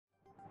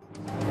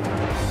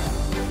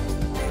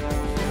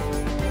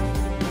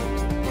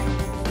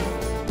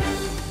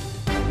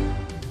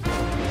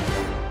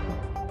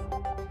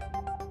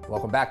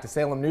Welcome back to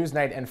Salem News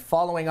Night. And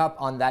following up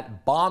on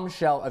that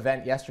bombshell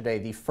event yesterday,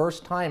 the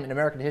first time in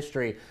American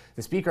history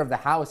the Speaker of the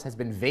House has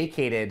been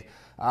vacated,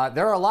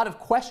 there are a lot of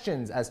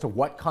questions as to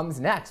what comes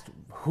next.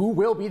 Who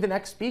will be the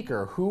next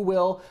Speaker? Who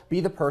will be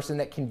the person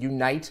that can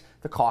unite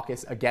the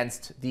caucus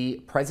against the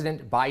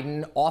President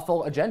Biden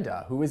awful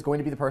agenda? Who is going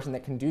to be the person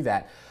that can do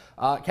that?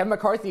 Kevin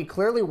McCarthy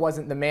clearly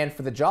wasn't the man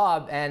for the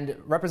job, and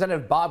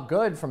Representative Bob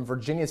Good from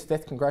Virginia's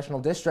 5th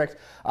Congressional District,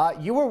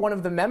 you were one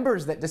of the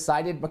members that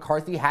decided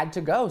McCarthy had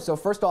to go. So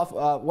first off,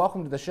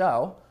 welcome to the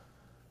show.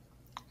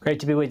 Great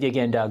to be with you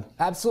again, Doug.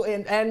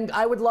 Absolutely. And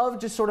I would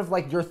love just sort of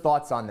like your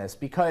thoughts on this,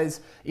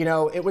 because, you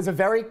know, it was a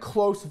very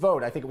close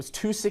vote. I think it was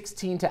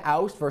 216 to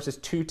oust versus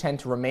 210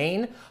 to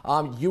remain.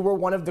 You were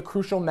one of the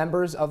crucial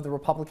members of the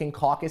Republican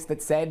caucus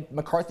that said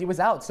McCarthy was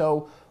out.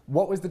 So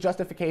what was the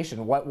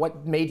justification?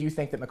 What made you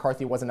think that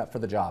McCarthy wasn't up for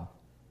the job?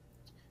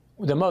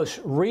 The most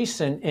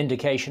recent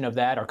indication of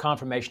that, or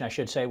confirmation, I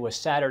should say, was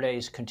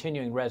Saturday's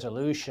continuing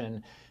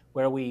resolution,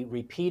 where we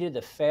repeated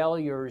the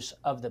failures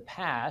of the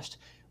past,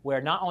 where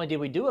not only did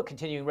we do a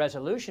continuing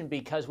resolution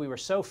because we were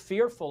so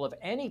fearful of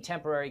any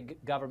temporary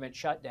government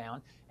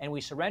shutdown and we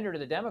surrendered to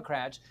the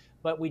Democrats,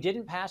 but we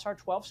didn't pass our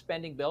 12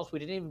 spending bills. We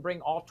didn't even bring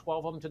all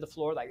 12 of them to the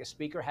floor like the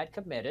Speaker had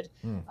committed.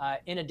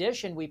 In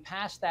addition, we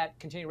passed that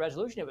continuing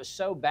resolution. It was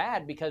so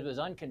bad because it was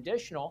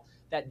unconditional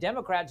that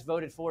Democrats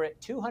voted for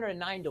it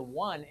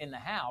 209-1 in the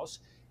House,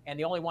 and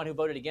the only one who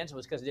voted against it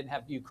was because it didn't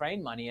have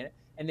Ukraine money in it.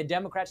 And the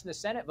Democrats in the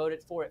Senate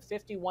voted for it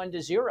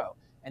 51-0.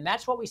 And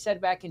that's what we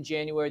said back in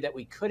January, that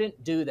we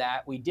couldn't do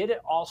that. We did it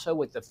also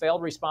with the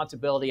Failed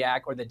Responsibility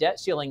Act, or the debt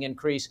ceiling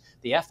increase,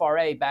 the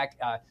FRA, back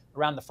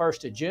around the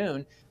 1st of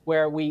June,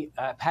 where we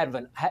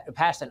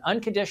passed an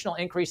unconditional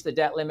increase of the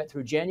debt limit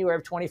through January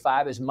of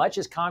 25, as much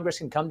as Congress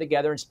can come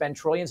together and spend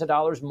trillions of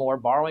dollars more,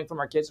 borrowing from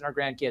our kids and our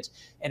grandkids.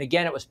 And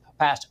again, it was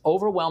passed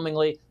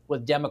overwhelmingly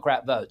with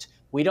Democrat votes.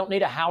 We don't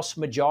need a House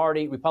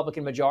majority,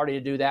 Republican majority to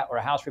do that, or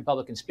a House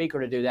Republican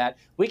Speaker to do that.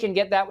 We can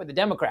get that with the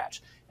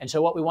Democrats. And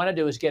so what we want to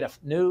do is get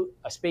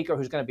a Speaker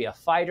who's going to be a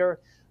fighter,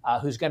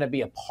 who's going to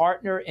be a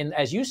partner in,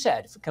 as you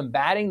said,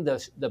 combating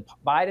the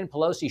Biden,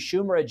 Pelosi,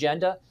 Schumer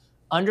agenda,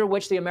 under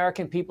which the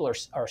American people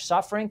are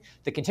suffering.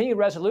 The continued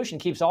resolution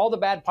keeps all the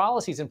bad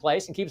policies in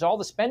place and keeps all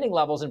the spending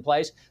levels in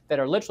place that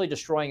are literally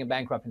destroying and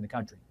bankrupting the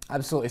country.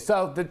 Absolutely.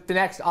 So the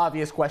next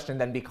obvious question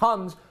then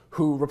becomes,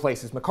 who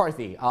replaces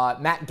McCarthy?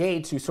 Matt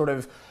Gaetz, who sort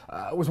of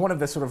was one of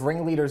the sort of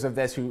ringleaders of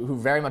this, who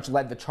very much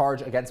led the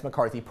charge against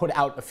McCarthy, put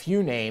out a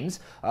few names.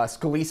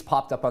 Scalise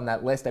popped up on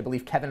that list. I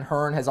believe Kevin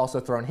Hern has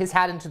also thrown his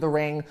hat into the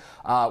ring.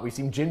 We've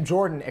seen Jim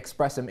Jordan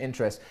express some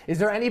interest. Is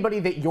there anybody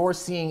that you're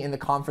seeing in the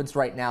conference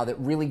right now that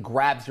really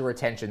grabs your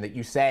attention, that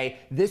you say,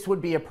 this would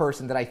be a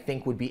person that I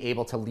think would be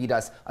able to lead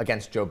us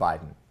against Joe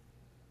Biden?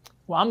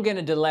 Well, I'm going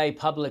to delay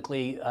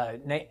publicly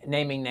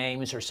naming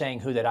names or saying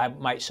who that I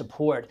might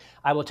support.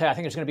 I will tell you, I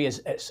think there's going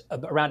to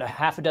be around a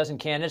half a dozen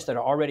candidates that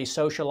are already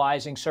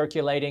socializing,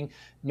 circulating,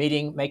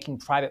 meeting, making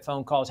private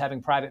phone calls,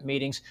 having private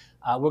meetings.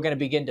 We're going to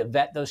begin to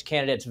vet those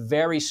candidates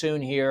very soon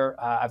here.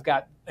 I've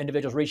got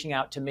individuals reaching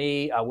out to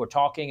me. We're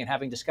talking and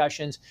having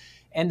discussions.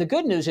 And the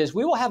good news is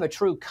we will have a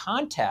true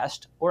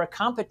contest or a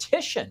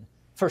competition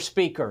for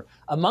Speaker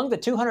among the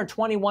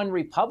 221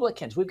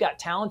 Republicans. We've got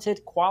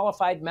talented,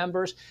 qualified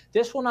members.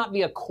 This will not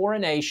be a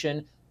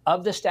coronation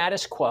of the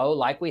status quo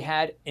like we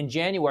had in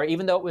January.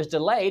 Even though it was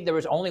delayed, there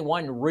was only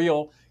one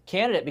real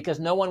candidate because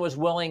no one was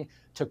willing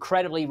to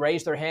credibly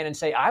raise their hand and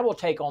say, I will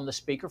take on the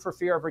Speaker, for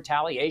fear of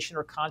retaliation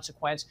or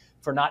consequence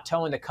for not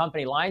towing the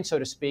company line, so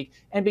to speak,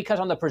 and because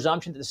on the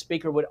presumption that the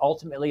Speaker would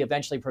ultimately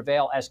eventually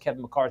prevail, as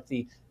Kevin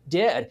McCarthy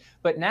did.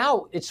 But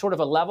now it's sort of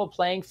a level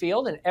playing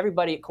field, and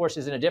everybody, of course,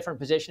 is in a different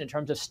position in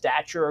terms of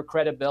stature or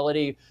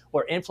credibility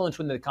or influence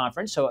within the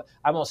conference. So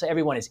I won't say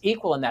everyone is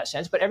equal in that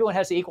sense, but everyone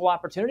has the equal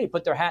opportunity to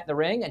put their hat in the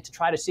ring and to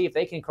try to see if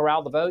they can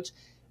corral the votes.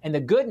 And the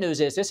good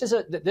news is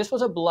this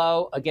was a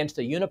blow against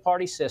the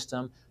uniparty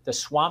system, the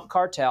swamp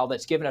cartel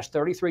that's given us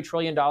 $33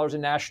 trillion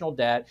in national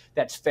debt,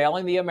 that's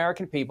failing the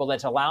American people,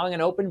 that's allowing an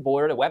open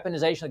border, the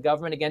weaponization of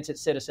government against its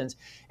citizens.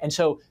 And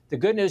so the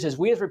good news is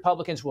we as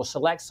Republicans will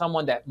select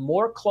someone that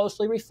more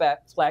closely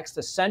reflects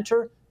the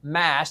center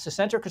mass, the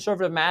center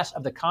conservative mass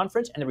of the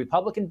conference and the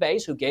Republican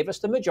base who gave us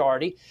the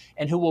majority,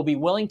 and who will be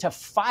willing to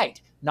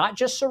fight, not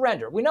just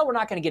surrender. We know we're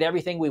not going to get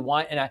everything we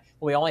want, and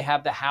we only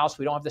have the House,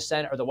 we don't have the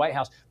Senate or the White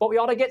House, but we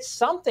ought to get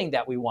something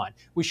that we want.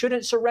 We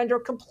shouldn't surrender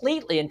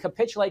completely and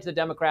capitulate to the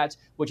Democrats,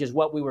 which is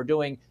what we were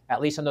doing, at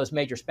least on those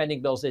major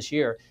spending bills this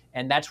year.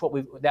 And that's what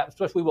we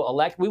will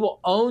elect. We will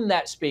own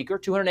that Speaker.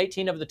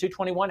 218 of the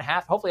 221,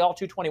 hopefully all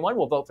 221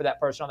 will vote for that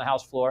person on the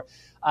House floor.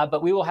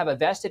 But we will have a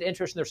vested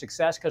interest in their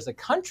success because the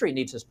country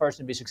needs this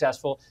person to be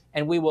successful,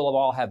 and we will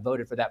all have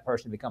voted for that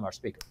person to become our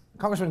Speaker.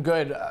 Congressman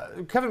Good,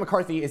 Kevin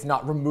McCarthy is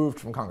not removed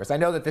from from Congress. I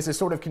know that this is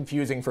sort of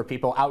confusing for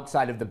people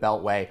outside of the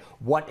Beltway.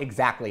 What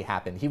exactly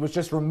happened? He was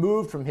just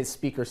removed from his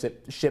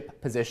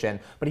speakership position,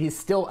 but he's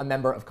still a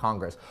member of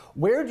Congress.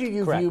 Where do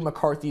you view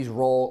McCarthy's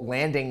role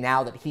landing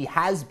now that he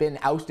has been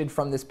ousted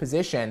from this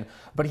position,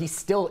 but he's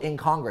still in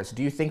Congress?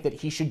 Do you think that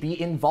he should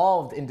be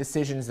involved in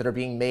decisions that are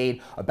being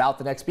made about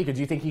the next speaker?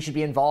 Do you think he should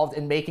be involved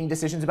in making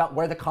decisions about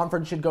where the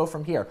conference should go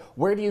from here?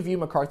 Where do you view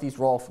McCarthy's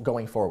role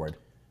going forward?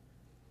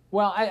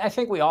 Well, I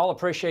think we all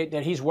appreciate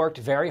that he's worked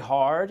very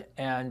hard,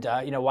 and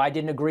I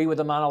didn't agree with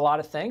him on a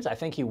lot of things. I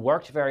think he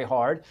worked very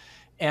hard,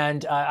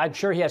 and I'm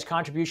sure he has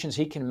contributions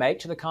he can make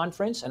to the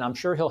conference, and I'm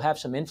sure he'll have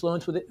some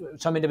influence with it,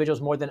 some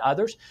individuals more than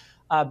others,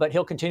 but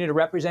he'll continue to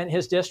represent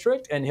his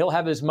district, and he'll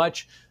have as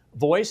much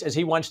voice as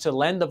he wants to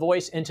lend the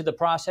voice into the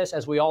process,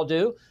 as we all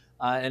do,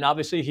 and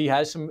obviously he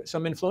has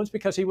some influence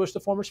because he was the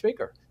former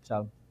speaker.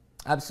 So.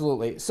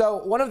 Absolutely. So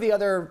one of the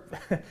other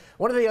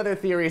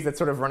theories that's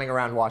sort of running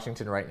around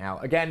Washington right now,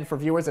 again, for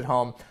viewers at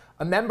home,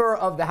 a member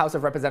of the House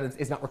of Representatives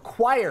is not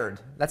required,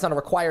 that's not a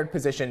required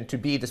position to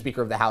be the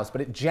Speaker of the House,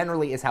 but it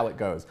generally is how it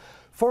goes.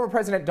 Former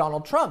President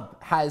Donald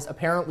Trump has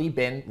apparently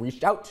been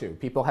reached out to.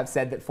 People have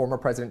said that former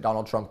President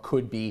Donald Trump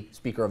could be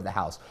Speaker of the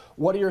House.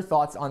 What are your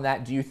thoughts on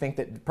that? Do you think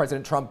that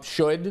President Trump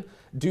should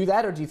do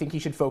that, or do you think he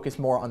should focus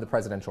more on the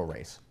presidential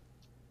race?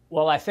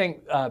 Well, I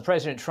think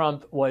President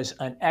Trump was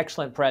an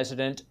excellent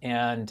president,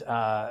 and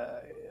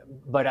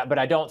but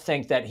I don't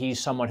think that he's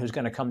someone who's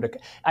going to come to.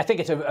 I think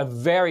it's a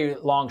very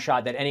long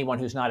shot that anyone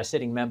who's not a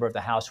sitting member of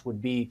the House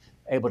would be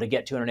able to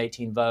get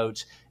 218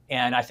 votes.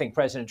 And I think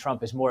President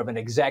Trump is more of an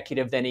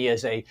executive than he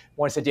is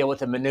wants to deal with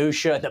the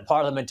minutia, the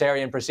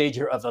parliamentarian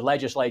procedure of the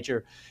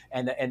legislature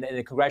and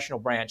the congressional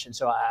branch. And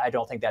so I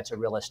don't think that's a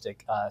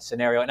realistic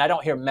scenario. And I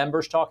don't hear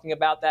members talking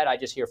about that. I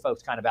just hear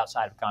folks kind of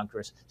outside of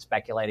Congress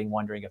speculating,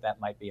 wondering if that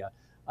might be a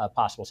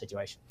possible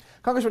situation.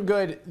 Congressman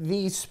Good,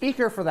 the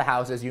Speaker for the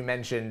House, as you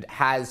mentioned,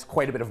 has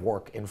quite a bit of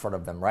work in front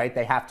of them, right?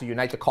 They have to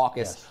unite the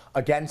caucus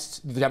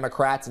against the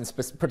Democrats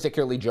and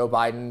particularly Joe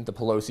Biden, the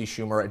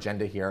Pelosi-Schumer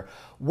agenda here.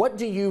 What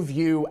do you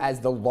view as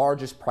the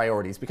largest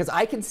priorities? Because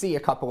I can see a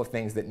couple of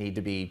things that need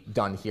to be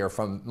done here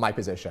from my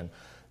position.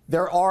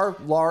 There are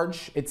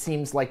large, it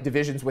seems like,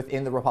 divisions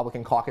within the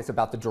Republican caucus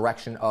about the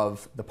direction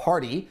of the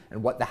party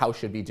and what the House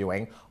should be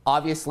doing.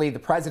 Obviously, the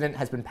president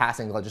has been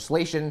passing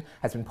legislation,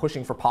 has been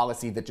pushing for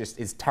policy that just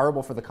is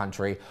terrible for the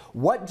country.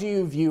 What do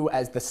you view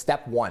as the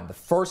step one, the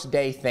first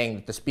day thing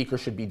that the Speaker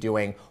should be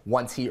doing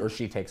once he or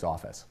she takes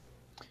office?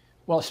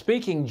 Well,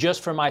 speaking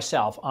just for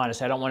myself,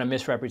 honestly, I don't want to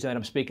misrepresent.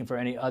 I'm speaking for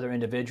any other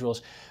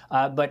individuals.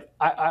 But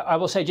I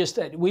will say just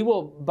that we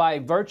will, by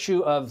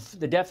virtue of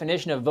the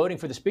definition of voting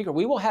for the Speaker,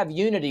 we will have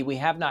unity. We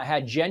have not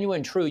had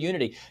genuine, true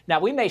unity. Now,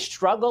 we may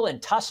struggle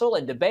and tussle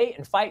and debate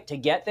and fight to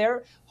get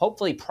there,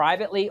 hopefully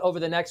privately over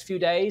the next few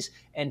days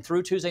and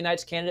through Tuesday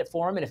night's candidate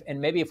forum.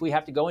 And maybe if we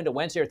have to go into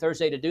Wednesday or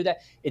Thursday to do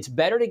that, it's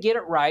better to get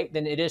it right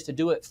than it is to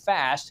do it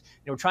fast.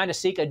 We're trying to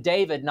seek a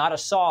David, not a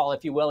Saul,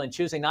 if you will, in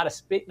choosing not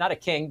a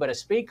king, but a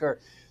speaker.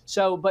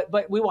 So, but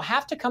we will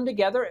have to come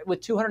together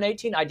with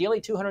 218,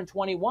 ideally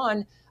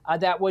 221.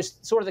 That was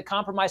sort of the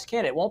compromise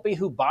candidate. It won't be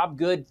who Bob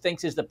Good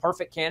thinks is the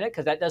perfect candidate,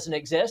 because that doesn't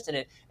exist.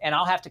 And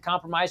I'll have to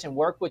compromise and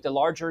work with the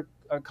larger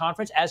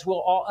conference, as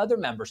will all other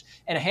members.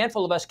 And a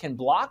handful of us can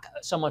block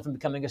someone from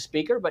becoming a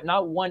speaker, but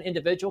not one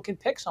individual can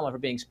pick someone for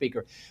being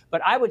speaker.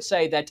 But I would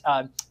say that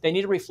they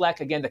need to reflect,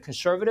 again, the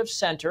conservative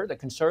center, the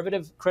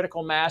conservative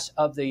critical mass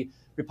of the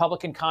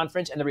Republican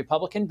conference and the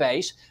Republican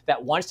base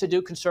that wants to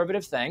do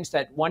conservative things,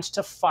 that wants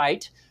to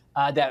fight,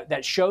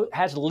 that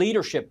has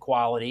leadership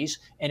qualities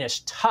and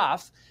is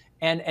tough,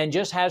 and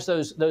just has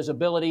those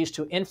abilities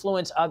to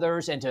influence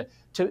others and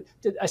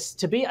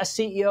to be a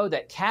CEO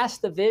that casts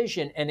the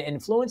vision and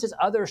influences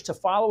others to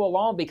follow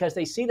along because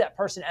they see that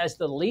person as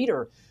the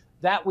leader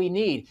that we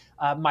need.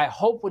 My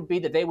hope would be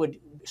that they would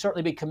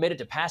certainly be committed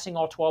to passing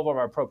all 12 of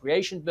our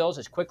appropriation bills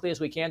as quickly as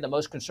we can, the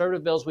most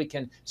conservative bills we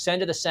can send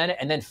to the Senate,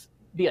 and then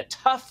be a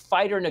tough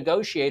fighter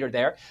negotiator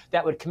there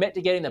that would commit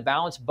to getting the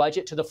balanced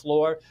budget to the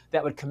floor,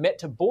 that would commit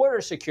to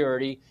border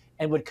security,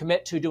 and would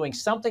commit to doing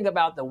something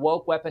about the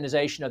woke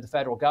weaponization of the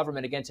federal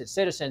government against its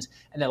citizens.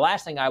 And the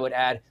last thing I would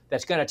add,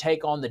 that's going to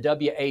take on the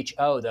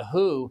WHO, the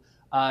WHO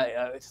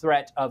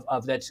threat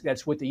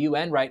that's with the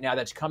UN right now,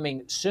 that's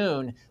coming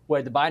soon,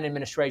 where the Biden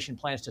administration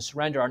plans to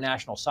surrender our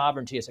national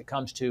sovereignty as it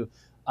comes to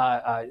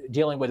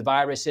dealing with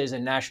viruses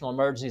and national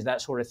emergencies,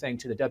 that sort of thing,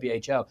 to the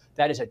WHO.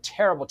 That is a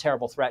terrible,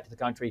 terrible threat to the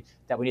country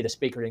that we need a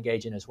speaker to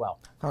engage in as well.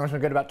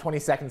 Congressman Good, about 20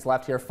 seconds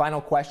left here. Final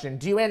question.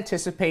 Do you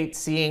anticipate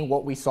seeing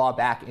what we saw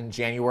back in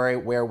January,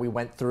 where we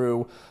went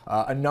through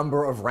a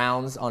number of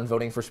rounds on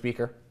voting for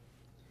speaker?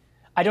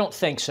 I don't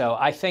think so.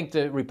 I think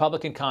the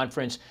Republican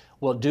conference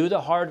will do the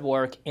hard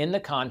work in the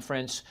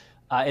conference.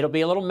 It'll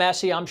be a little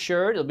messy, I'm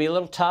sure. It'll be a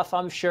little tough,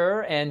 I'm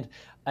sure, and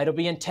it'll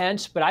be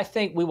intense. But I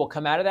think we will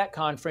come out of that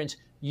conference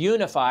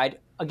unified,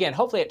 again,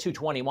 hopefully at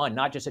 221,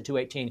 not just at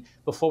 218,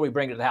 before we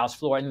bring it to the House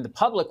floor. And then the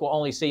public will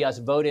only see us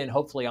vote in,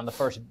 hopefully on the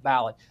first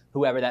ballot,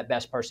 whoever that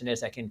best person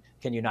is that can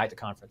unite the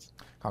conference.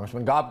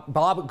 Congressman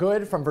Bob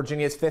Good from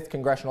Virginia's 5th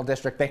Congressional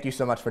District, thank you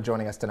so much for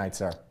joining us tonight,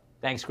 sir.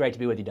 Thanks. Great to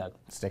be with you, Doug.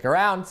 Stick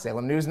around.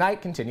 Salem News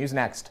Night continues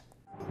next.